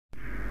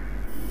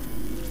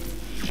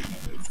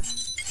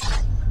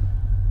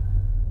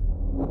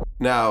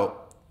Now,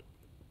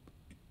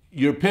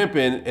 you're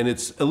pimping and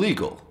it's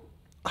illegal.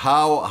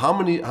 How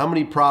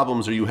many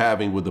problems are you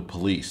having with the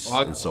police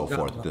and so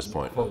forth at this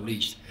point?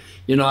 Police.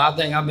 You know, I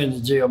think I've been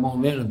to jail more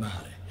than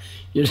anybody.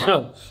 You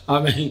know, I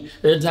mean,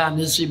 every time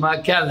they see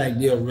my Cadillac,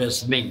 they'll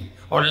arrest me.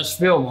 Or that's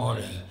Fillmore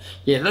there.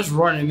 Yeah, let's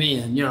run him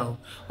in, you know.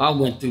 I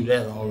went through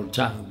that all the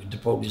time with the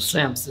police.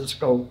 San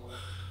Francisco,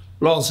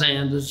 Los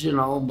Angeles, you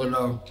know, but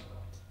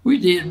we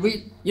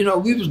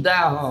was die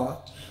hard.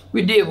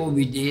 We did what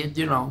we did,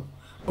 you know.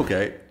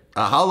 Okay.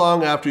 How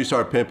long after you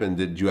started pimping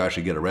did you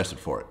actually get arrested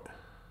for it?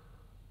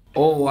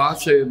 Oh, I'll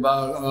say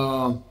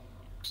about,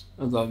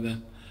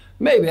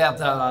 maybe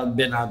after I'd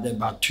been out there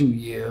about 2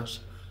 years.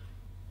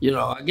 You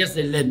know, I guess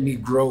they let me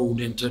grow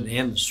into the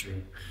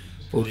industry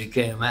before they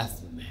came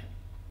after me.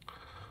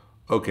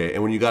 Okay,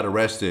 and when you got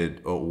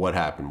arrested, what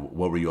happened?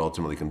 What were you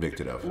ultimately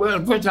convicted of? Well,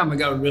 the first time I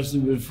got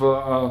arrested was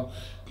for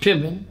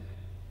pimping.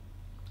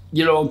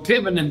 You know,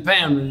 pimping and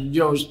pandering, you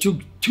know, it's two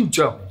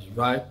charges,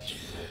 right?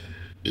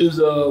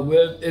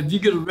 Well, if you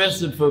get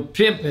arrested for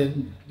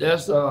pimping,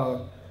 that's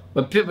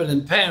but pimping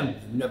and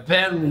pandering. The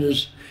pandering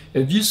is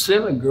if you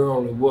send a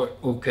girl to work,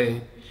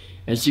 okay,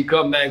 and she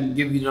come back and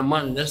give you the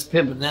money, that's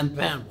pimping and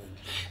pandering.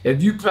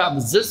 If you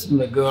proposition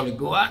a girl to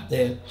go out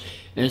there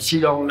and she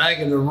don't like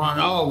it and run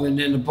off, and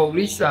then the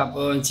police stop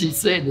her and she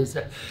said this,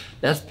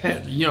 that's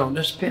pandering, you know,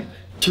 that's pimping.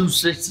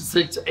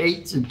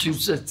 266H and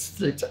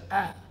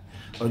 266I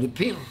or the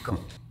penal code.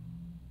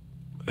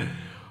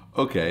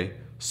 Okay.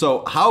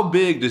 So how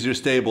big does your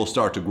stable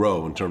start to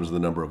grow in terms of the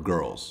number of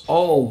girls?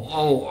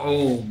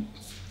 Oh.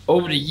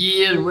 Over the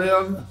years,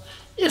 well,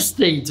 it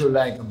stayed to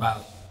like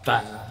about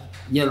 5,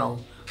 you know.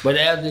 But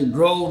as it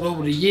grows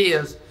over the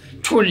years,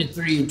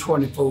 23 and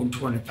 24 and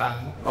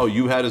 25. Oh,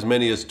 you had as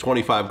many as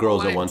 25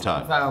 girls at one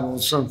time? 25 on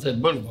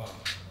Sunset Blvd,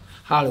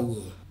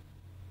 Hollywood,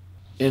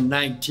 in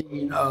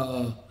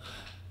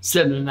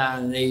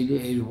 1979 and 80,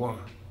 81.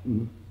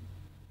 Mm-hmm.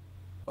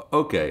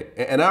 Okay,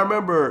 and I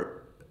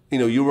remember, you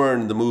know, you were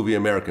in the movie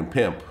American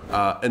Pimp,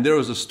 and there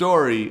was a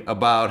story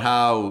about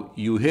how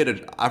you hit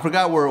it. I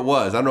forgot where it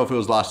was. I don't know if it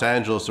was Los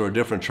Angeles or a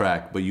different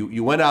track, but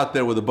you went out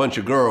there with a bunch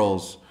of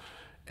girls,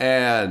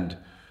 and,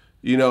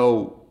 you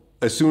know,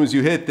 as soon as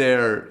you hit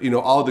there, you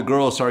know, all the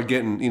girls started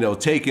getting, you know,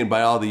 taken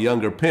by all the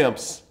younger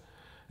pimps,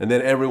 and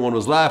then everyone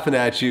was laughing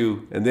at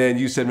you, and then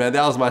you said, man,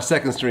 that was my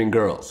second string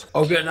girls.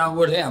 Okay, now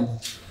what happened?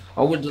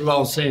 I went to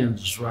Los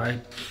Angeles, right,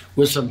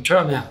 with some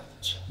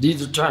turnouts.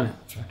 These are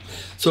turnouts, right?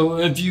 So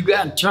if you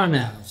got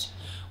turnouts,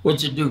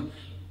 what you do,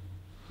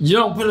 you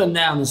don't put them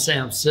down in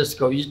San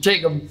Francisco. You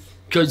take them,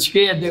 because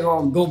you're scared they're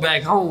going to go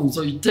back home,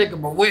 so you take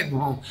them away from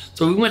home.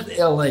 So we went to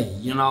L.A.,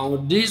 you know.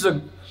 These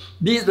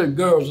are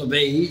girls of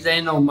age,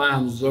 ain't no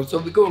minors, so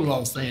we go to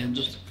Los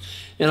Angeles.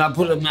 And I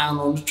put them down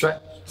on the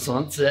track,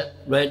 Sunset,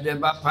 right there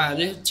by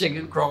Pioneer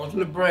Chicken, across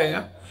La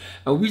Brea.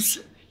 And we,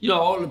 you know,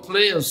 all the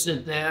players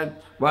sit there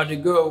while the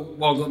girl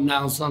walk up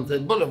down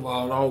Sunset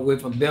Boulevard, all the way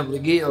from Beverly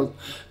Hills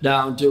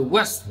down to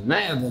Western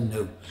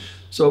Avenue.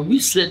 So we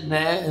sitting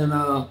there, and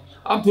I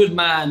put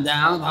mine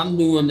down. I'm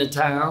new in the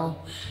town,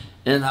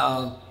 and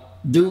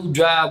dude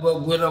drive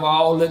up with them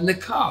all in the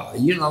car.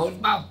 You know, it's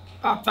about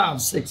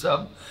 5, 6 of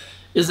them.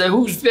 He said,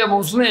 "Who's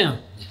Fillmore Slim?"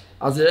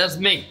 I said, "That's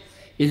me."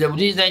 He said, "Well,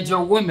 these ain't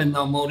your women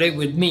no more. They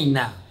with me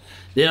now.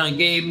 They done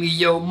gave me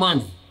your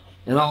money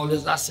and all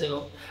this." I said,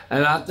 "Oh,"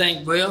 and I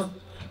think, well,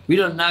 we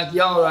done knock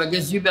y'all. I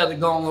guess you better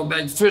go on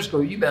back to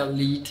Frisco. You better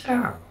leave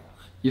town.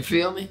 You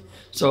feel me?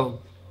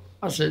 So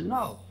I said,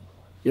 "No."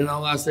 You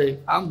know, I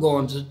said, "I'm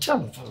going to the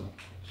telephone."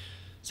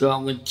 So I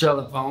went to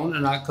telephone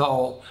and I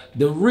called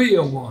the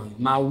real one,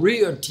 my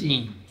real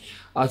team.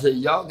 I said,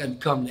 "Y'all got to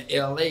come to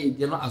L.A.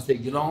 You know, I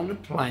said, "Get on the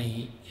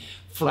plane,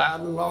 fly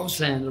to Los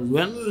Angeles,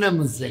 rent a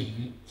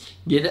limousine,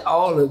 get it,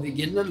 all of it,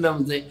 get in the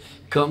limousine,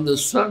 come to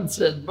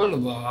Sunset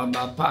Boulevard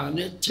by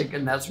Pioneer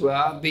Chicken, that's where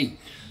I'll be."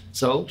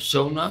 So,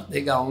 sure enough,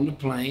 they got on the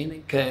plane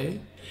and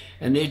came,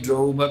 and they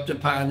drove up to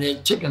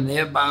Pioneer Chicken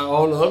there by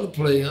all the other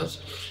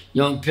players.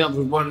 Young Pimp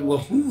was wondering, well,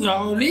 who are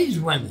all these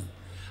women?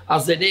 I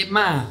said, "They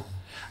mine."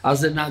 I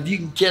said, "Now, if you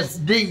can catch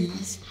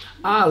these,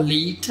 I'll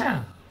leave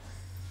town."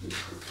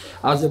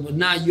 I said, "But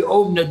now you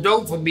open the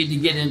door for me to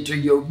get into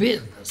your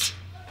business."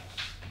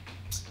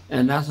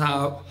 And that's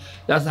how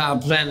I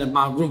planted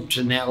my roots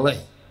in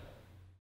L.A.